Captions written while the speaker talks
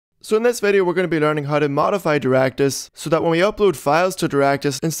So in this video we're going to be learning how to modify Directus so that when we upload files to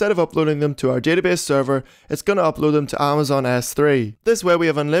Directus, instead of uploading them to our database server, it's going to upload them to Amazon S3. This way we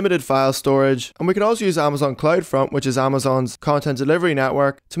have unlimited file storage, and we can also use Amazon CloudFront, which is Amazon's content delivery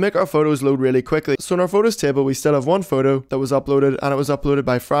network, to make our photos load really quickly. So in our photos table we still have one photo that was uploaded, and it was uploaded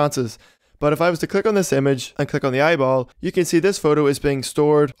by Francis. But if I was to click on this image and click on the eyeball, you can see this photo is being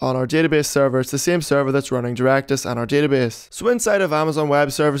stored on our database server. It's the same server that's running Directus and our database. So inside of Amazon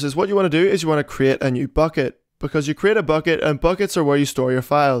Web Services, what you want to do is you want to create a new bucket, because you create a bucket and buckets are where you store your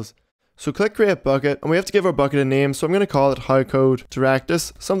files. So click create bucket, and we have to give our bucket a name. So I'm going to call it howCode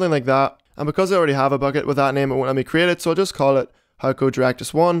Directus, something like that. And because I already have a bucket with that name, it won't let me create it. So I'll just call it howCode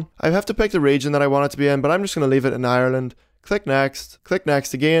Directus 1. I have to pick the region that I want it to be in, but I'm just going to leave it in Ireland. Click next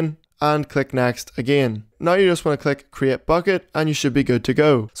again, and click next again. Now you just want to click create bucket and you should be good to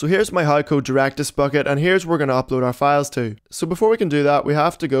go. So here's my howCode Directus bucket, and here's where we're going to upload our files to. So before we can do that, we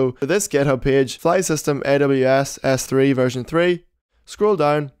have to go to this GitHub page, Fly System AWS S3 version 3, scroll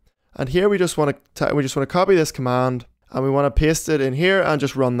down, and here we just want to copy this command and we want to paste it in here and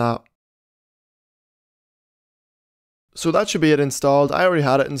just run that. So that should be it installed. I already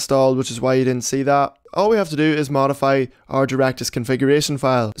had it installed, which is why you didn't see that. All we have to do is modify our Directus configuration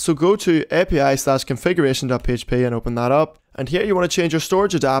file. So go to api/configuration.php and open that up. And here you want to change your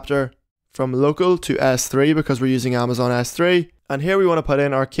storage adapter from local to S3 because we're using Amazon S3. And here we want to put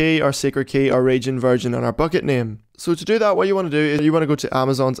in our key, our secret key, our region, version, and our bucket name. So to do that, what you want to do is you want to go to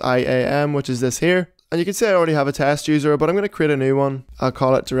Amazon's IAM, which is this here. And you can see I already have a test user, but I'm going to create a new one. I'll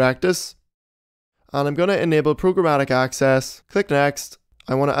call it Directus. And I'm going to enable programmatic access. Click next.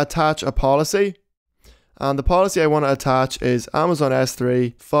 I want to attach a policy. And the policy I want to attach is Amazon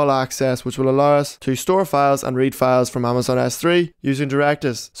S3 full access, which will allow us to store files and read files from Amazon S3 using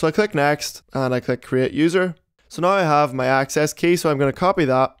Directus. So I click next and I click create user. So now I have my access key, so I'm going to copy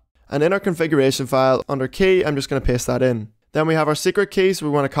that. And in our configuration file under key, I'm just going to paste that in. Then we have our secret key, so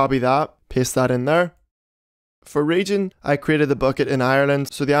we want to copy that, paste that in there. For region, I created the bucket in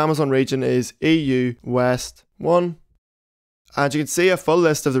Ireland, so the Amazon region is EU West 1. And you can see a full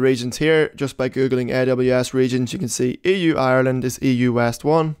list of the regions here just by googling AWS regions. You can see EU Ireland is EU West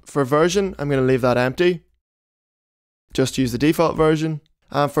 1. For version, I'm going to leave that empty. Just use the default version.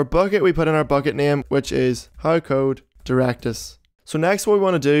 And for bucket, we put in our bucket name, which is howCode Directus. So next what we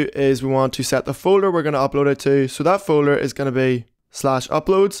want to do is we want to set the folder we're going to upload it to. So that folder is going to be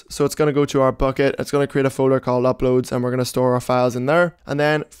 /uploads, so it's going to go to our bucket. It's going to create a folder called uploads, and we're going to store our files in there. And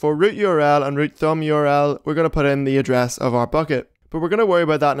then for root URL and root thumb URL, we're going to put in the address of our bucket, but we're going to worry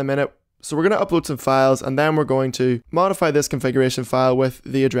about that in a minute. So we're going to upload some files, and then we're going to modify this configuration file with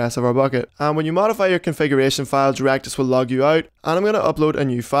the address of our bucket. And when you modify your configuration file, Directus will log you out, and I'm going to upload a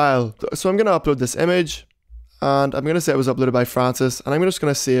new file. So I'm going to upload this image, and I'm going to say it was uploaded by Francis, and I'm just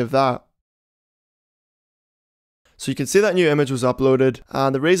going to save that. So you can see that new image was uploaded,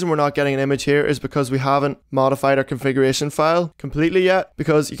 and the reason we're not getting an image here is because we haven't modified our configuration file completely yet,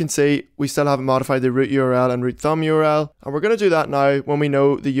 because you can see we still haven't modified the root URL and root thumb URL, and we're going to do that now when we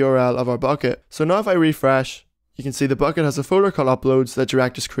know the URL of our bucket. So now if I refresh, you can see the bucket has a folder called uploads that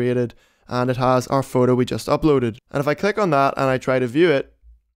Directus created, and it has our photo we just uploaded. And if I click on that and I try to view it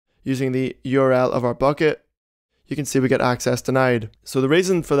using the URL of our bucket, you can see we get access denied. So the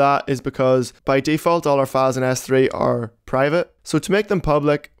reason for that is because by default all our files in S3 are private. So to make them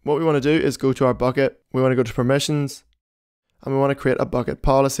public, what we want to do is go to our bucket, we want to go to permissions, and we want to create a bucket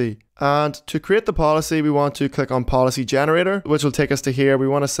policy. And to create the policy, we want to click on policy generator, which will take us to here. We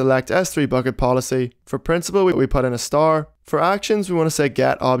want to select S3 bucket policy. For principal, we put in a star. For actions, we want to say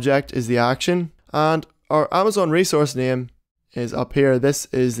get object is the action. And our Amazon resource name is up here. This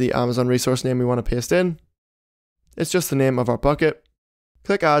is the Amazon resource name we want to paste in. It's just the name of our bucket.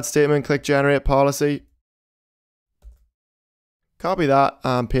 Click add statement, click generate policy. Copy that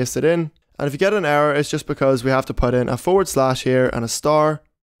and paste it in. And if you get an error, it's just because we have to put in a / here and a star.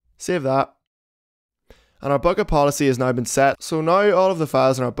 Save that. And our bucket policy has now been set. So now all of the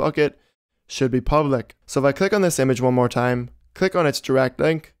files in our bucket should be public. So if I click on this image one more time, click on its direct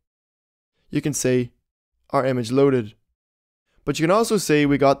link, you can see our image loaded. But you can also see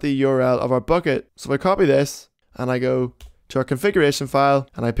we got the URL of our bucket. So if I copy this, and I go to our configuration file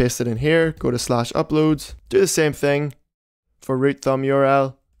and I paste it in here, go to /uploads, do the same thing for root thumb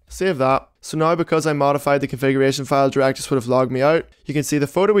URL, save that. So now because I modified the configuration file, Directus would have logged me out. You can see the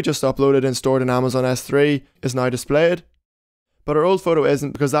photo we just uploaded and stored in Amazon S3 is now displayed, but our old photo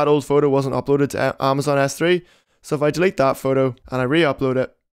isn't, because that old photo wasn't uploaded to Amazon S3. So if I delete that photo and I re-upload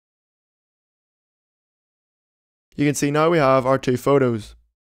it, you can see now we have our two photos.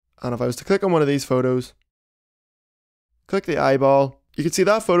 And if I was to click on one of these photos, click the eyeball, You can see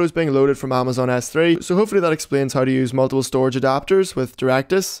that photo is being loaded from Amazon S3, so hopefully that explains how to use multiple storage adapters with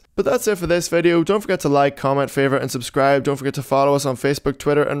Directus. But that's it for this video. Don't forget to like, comment, favorite, and subscribe. Don't forget to follow us on Facebook,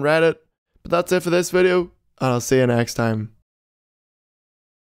 Twitter, and Reddit. But that's it for this video, and I'll see you next time.